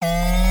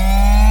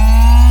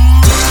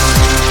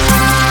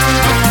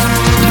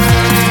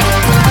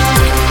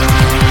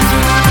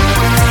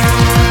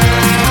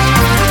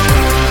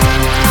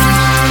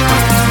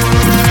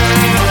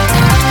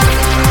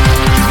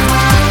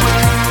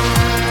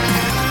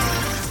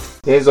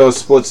Here's our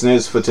sports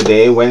news for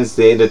today,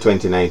 Wednesday, the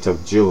 29th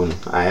of June.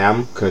 I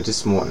am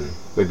Curtis Morton.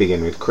 We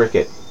begin with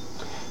cricket.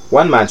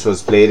 One match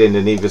was played in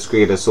the Nevis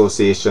Cricket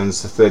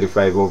Association's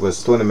 35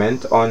 overs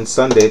tournament on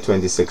Sunday,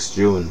 26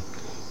 June.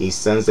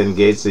 Easterns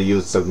engaged the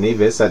youths of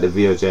Nevis at the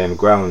VOJN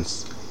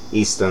grounds.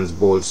 Easterns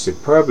bowled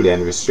superbly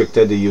and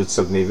restricted the youths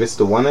of Nevis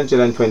to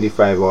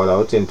 125 all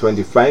out in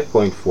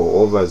 25.4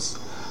 overs.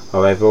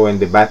 However, when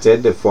they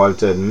batted, they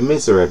faltered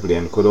miserably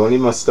and could only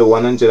muster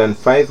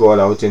 105 all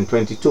out in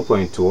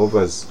 22.2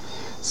 overs.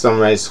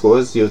 Sunrise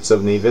scores: youths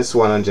of Nevis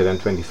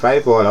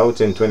 125 all out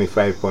in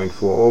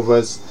 25.4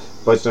 overs,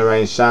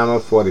 Bajnarain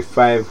Sharma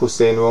 45,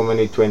 Hussein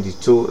Romani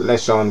 22,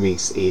 Leshawn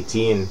Weeks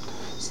 18.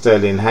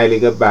 Sterling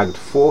Heiliger bagged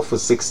 4 for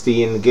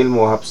 16,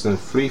 Gilmore Hobson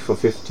 3 for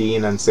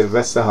 15, and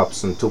Sylvester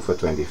Hobson 2 for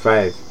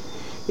 25.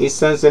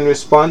 Easterns in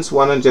response: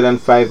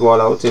 105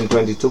 all out in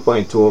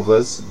 22.2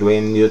 overs,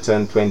 Dwayne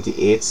Newton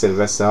 28,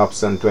 Sylvester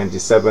Hobson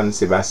 27,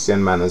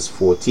 Sebastian Manners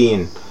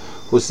 14.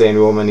 Hussein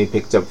Romani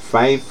picked up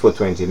 5 for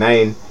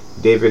 29,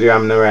 David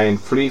Ramnarayan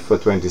 3 for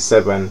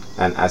 27,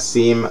 and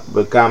Asim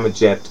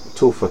Burkamajet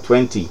 2 for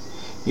 20.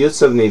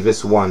 Youths of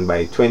Nevis won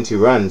by 20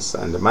 runs,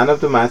 and the man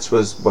of the match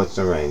was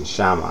Bajnarain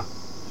Sharma.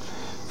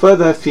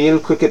 Further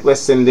afield, Cricket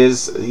West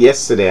Indies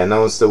yesterday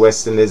announced the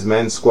West Indies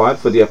men's squad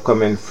for the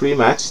upcoming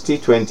free-match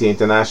T20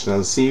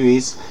 International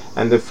Series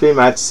and the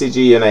free-match CG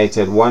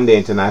United One-Day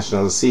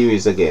International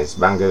Series against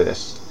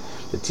Bangladesh.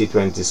 The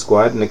T20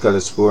 squad: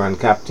 Nicholas Pooran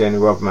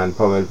captain, Rovman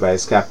Powell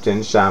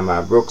vice-captain,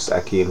 Sharma Brooks,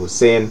 Akil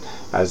Hussain,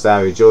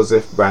 Alzari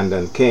Joseph,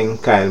 Brandon King,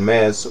 Kyle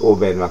Mayers,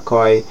 Obed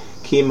McCoy,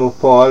 Kimo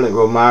Paul,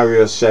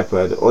 Romario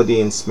Shepherd,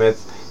 Odin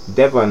Smith,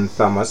 Devon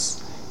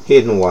Thomas,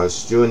 Hayden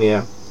Walsh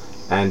Jr.,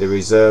 and the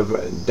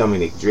reserve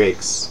Dominic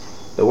Drakes.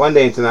 The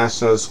One-Day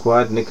International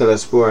squad: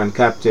 Nicholas Pooran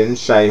captain,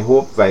 Shai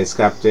Hope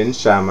vice-captain,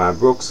 Sharma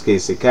Brooks,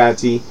 Casey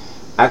Carty,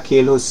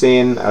 Akil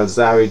Hussain,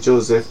 Alzari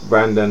Joseph,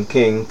 Brandon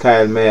King,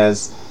 Kyle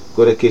Mayers,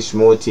 Godakish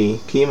Moti,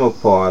 Kimo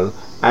Paul,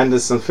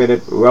 Anderson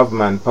Phillip,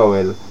 Rovman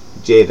Powell,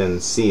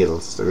 Jaden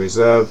Seals. The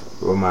reserve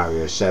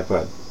Romario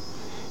Shepherd.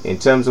 In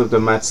terms of the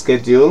match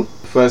schedule,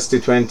 first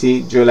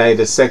T20 July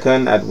the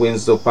 2nd at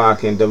Winslow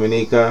Park in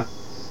Dominica,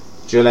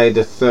 July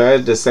the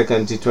 3rd, the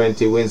second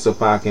T20 Windsor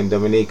Park in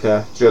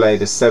Dominica, July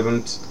the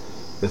 7th,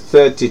 the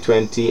third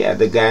T20 at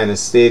the Guyana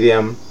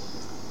Stadium,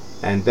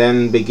 and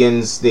then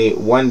begins the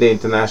One-Day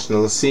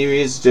International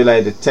Series,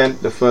 July the 10th,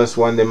 the first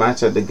one-day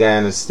match at the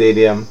Guyana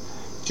Stadium,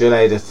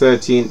 July the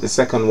 13th, the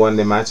second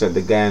one-day match at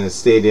the Guyana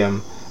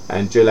Stadium,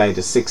 and July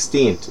the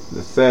 16th,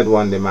 the third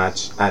one-day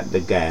match at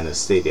the Guyana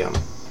Stadium.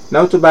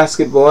 Now to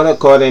basketball.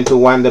 According to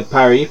Wanda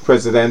Parry,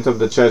 president of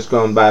the Church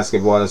Ground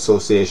Basketball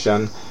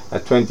Association, a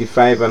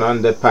 25 and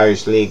under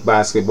Parish League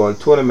basketball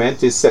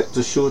tournament is set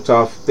to shoot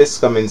off this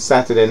coming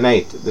Saturday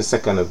night, the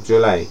 2nd of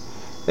July.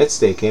 Let's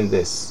take in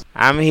this.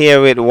 I'm here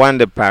with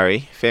Wanda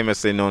Parry,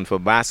 famously known for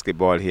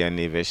basketball here in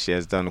Nevis. She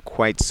has done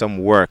quite some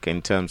work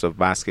in terms of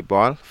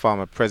basketball,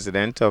 former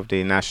president of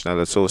the National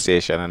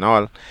Association and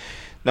all.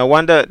 Now,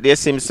 Wanda, there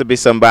seems to be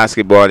some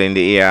basketball in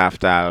the air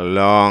after a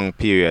long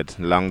period,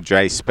 long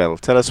dry spell.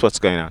 Tell us what's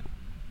going on.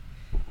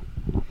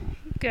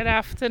 Good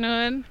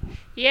afternoon.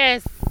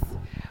 Yes,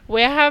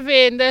 we're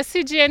having the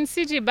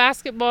CG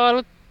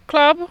Basketball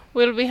Club.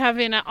 We'll be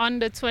having an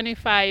under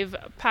 25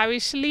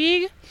 Parish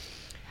League,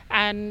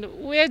 and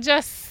we're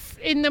just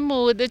in the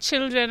mood. The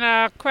children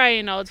are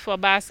crying out for a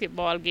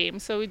basketball game,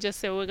 so we just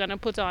say we're going to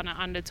put on an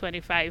under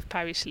 25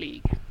 Parish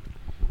League.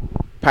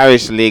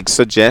 Parish League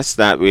suggests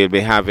that we'll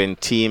be having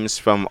teams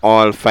from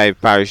all 5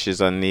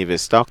 parishes on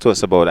Nevis. Talk to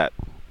us about that.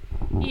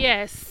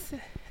 Yes,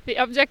 the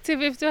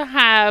objective is to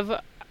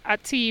have a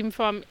team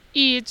from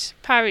each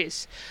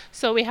parish.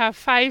 So we have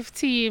 5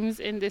 teams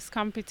in this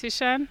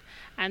competition,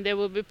 and they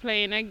will be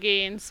playing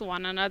against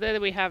one another.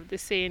 We have the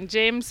St.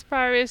 James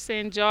Parish,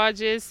 St.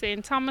 George's,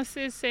 St.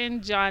 Thomas's,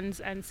 St.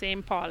 John's, and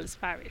St. Paul's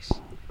Parish.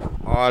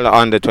 All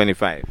under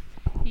 25?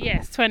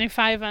 Yes,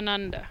 25 and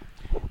under.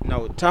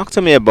 Now, talk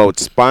to me about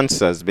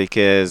sponsors,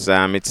 because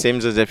it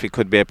seems as if it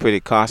could be a pretty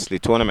costly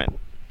tournament.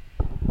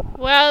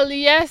 Well,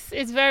 yes,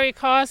 it's very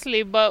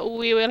costly, but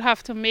we will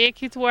have to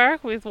make it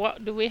work with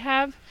what do we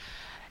have.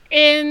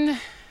 In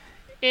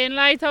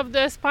light of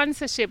the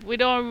sponsorship, we're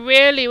not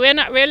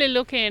really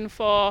looking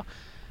for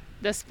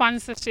the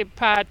sponsorship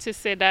part to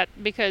say that,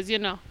 because,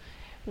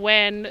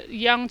 when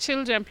young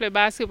children play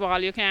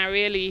basketball, you can't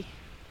really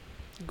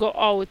go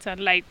out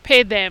and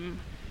pay them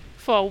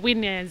for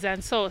winners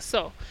and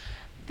so.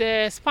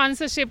 The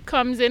sponsorship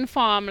comes in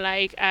form,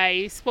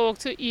 I spoke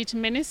to each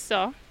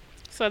minister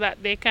so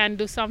that they can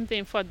do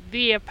something for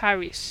their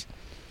parish.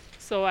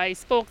 So I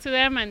spoke to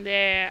them, and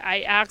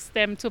I asked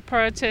them to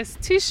purchase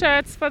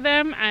t-shirts for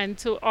them and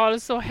to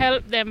also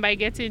help them by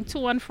getting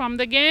to and from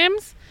the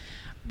games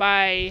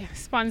by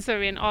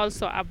sponsoring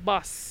also a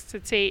bus to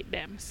take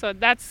them. So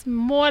that's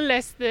more or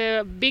less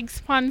the big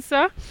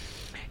sponsor.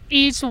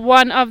 Each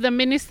one of the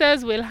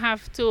ministers will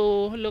have to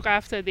look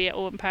after their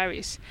own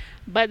parish.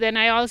 But then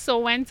I also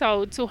went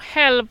out to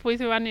help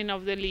with running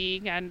of the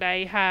league, and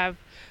I have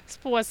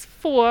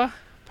 4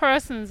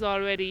 persons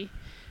already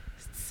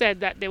said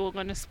that they were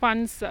going to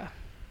sponsor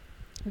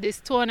this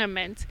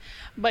tournament,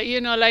 but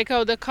like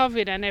how the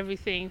COVID and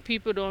everything,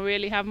 people don't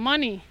really have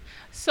money.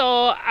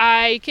 So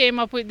I came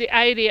up with the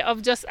idea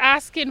of just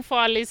asking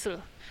for a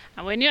little,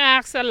 and when you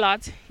ask a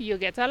lot, you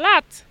get a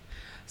lot.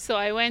 So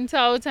I went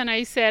out and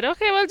I said,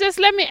 okay, well, just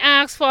let me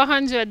ask for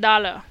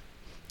 $100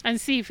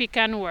 and see if it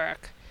can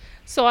work.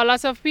 So a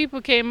lot of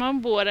people came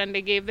on board and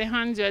they gave the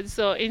 100.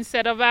 So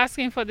instead of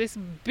asking for this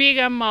big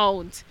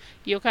amount,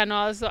 you can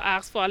also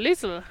ask for a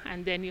little,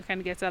 and then you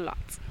can get a lot.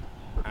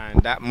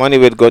 And that money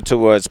would go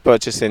towards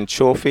purchasing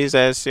trophies,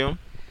 I assume?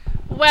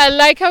 Well,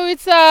 like how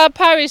it's a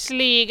parish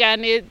league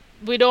and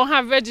we don't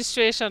have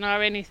registration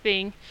or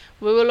anything,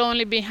 we will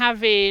only be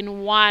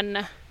having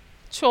one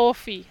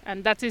trophy,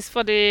 and that is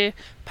for the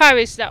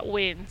parish that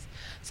wins.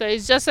 So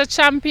it's just a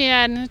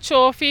champion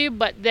trophy,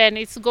 but then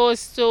it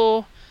goes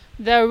to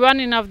the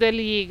running of the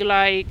league.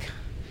 Like,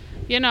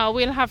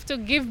 we'll have to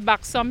give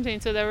back something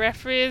to the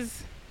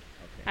referees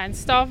and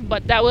stuff,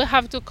 but that will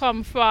have to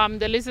come from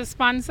the little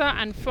sponsor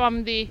and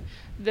from the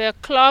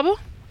club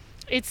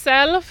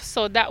itself,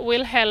 so that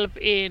will help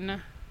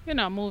in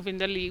moving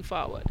the league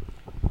forward.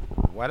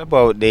 What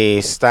about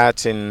the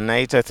starting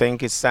night? I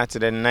think it's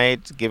Saturday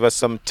night. Give us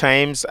some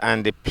times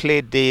and the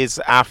play days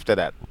after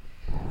that.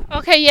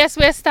 Okay, yes,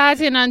 we're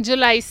starting on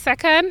July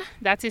 2nd.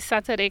 That is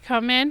Saturday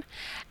coming,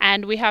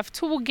 and we have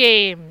 2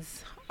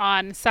 games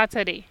on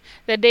Saturday.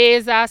 The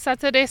days are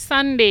Saturday,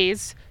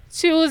 Sundays,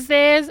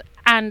 Tuesdays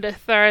and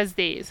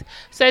Thursdays.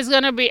 So it's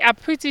going to be a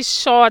pretty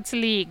short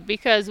league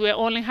because we're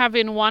only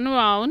having 1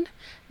 round,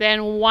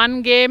 then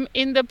 1 game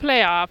in the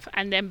playoff,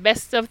 and then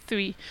best of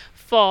 3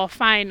 for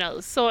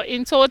finals. So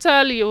in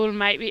total, you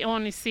might be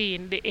only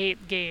seeing the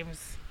 8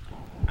 games.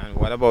 And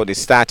what about the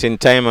starting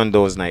time on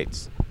those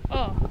nights?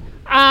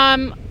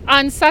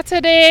 On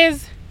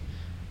Saturdays,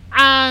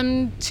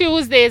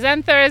 Tuesdays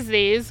and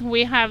Thursdays,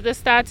 we have the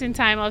starting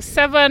time of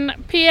 7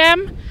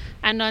 p.m.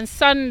 and on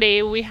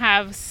Sunday we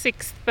have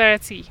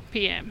 6:30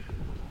 p.m.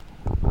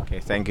 Okay,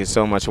 thank you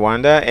so much,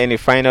 Wanda. Any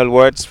final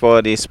words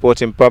for the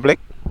sporting public?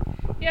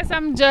 Yes,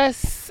 I'm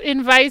just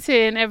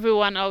inviting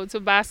everyone out to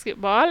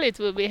basketball. It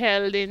will be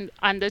held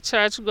on the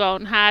church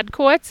ground hard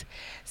court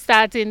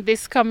starting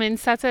this coming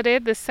Saturday,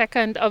 the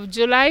 2nd of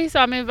July.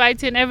 So I'm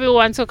inviting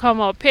everyone to come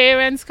out.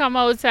 Parents, come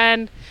out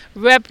and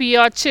rep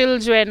your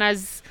children,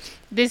 as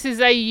this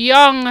is a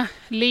young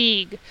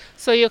league.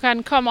 So you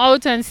can come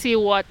out and see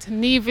what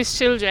Nevis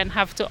children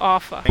have to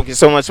offer. Thank you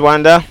so much,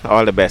 Wanda.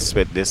 All the best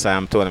with this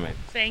tournament.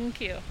 Thank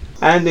you.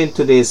 And in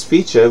today's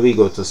feature, we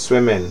go to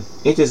swimming.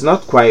 It is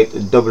not quite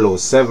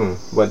 007,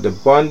 but the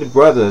Bond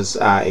brothers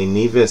are in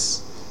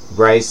Nevis.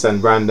 Bryce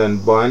and Brandon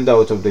Bond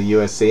out of the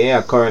USA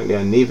are currently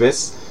on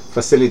Nevis,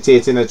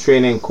 facilitating a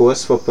training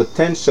course for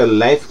potential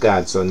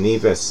lifeguards on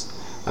Nevis.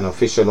 An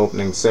official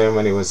opening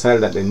ceremony was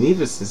held at the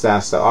Nevis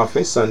Disaster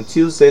Office on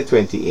Tuesday,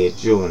 28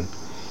 June.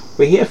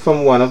 We hear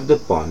from one of the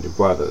Bond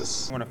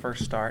brothers. I want to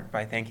first start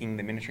by thanking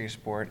the Ministry of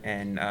Sport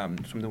and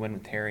Swim the Wind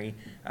with Terry.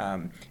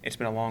 It's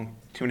been a long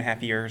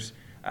 2.5 years,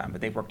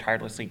 but they've worked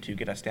tirelessly to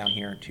get us down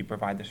here to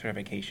provide the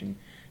certification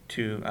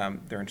to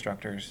their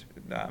instructors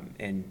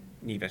in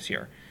Nevis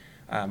here.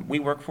 We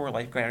work for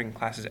Lifeguarding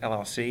Classes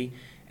LLC,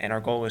 and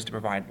our goal is to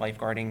provide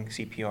lifeguarding,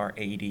 CPR,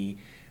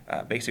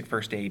 AED, basic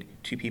first aid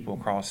to people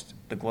across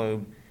the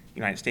globe,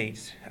 United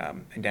States,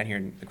 and down here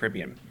in the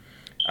Caribbean.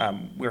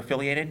 We're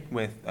affiliated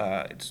with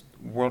it's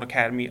World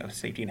Academy of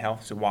Safety and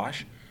Health, so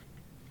WASH,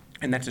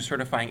 and that's a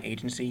certifying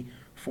agency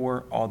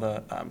for all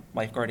the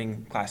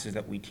lifeguarding classes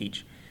that we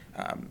teach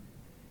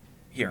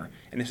here.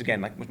 And this,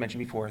 again, like was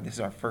mentioned before, this is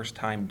our first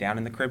time down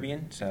in the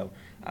Caribbean, so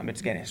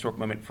it's, again, a historic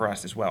moment for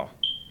us as well.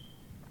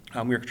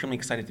 We're extremely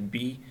excited to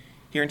be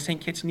here in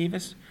St. Kitts and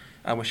Nevis.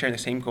 We're sharing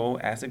the same goal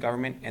as the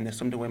government and the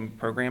Swim to Win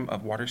program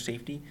of water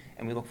safety,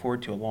 and we look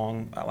forward to a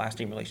long,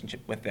 lasting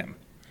relationship with them.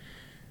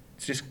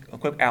 It's just a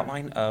quick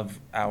outline of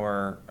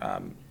our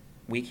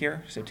week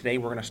here. So today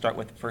we're going to start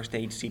with first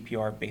aid,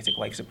 CPR, basic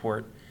life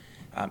support,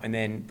 and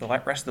then the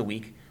rest of the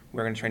week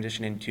we're going to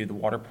transition into the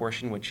water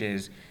portion, which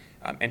is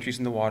entries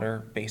in the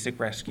water, basic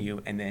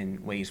rescue, and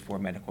then ways for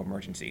medical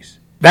emergencies.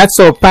 That's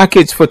our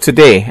package for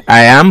today.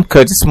 I am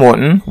Curtis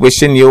Morton,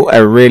 wishing you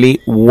a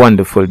really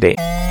wonderful day.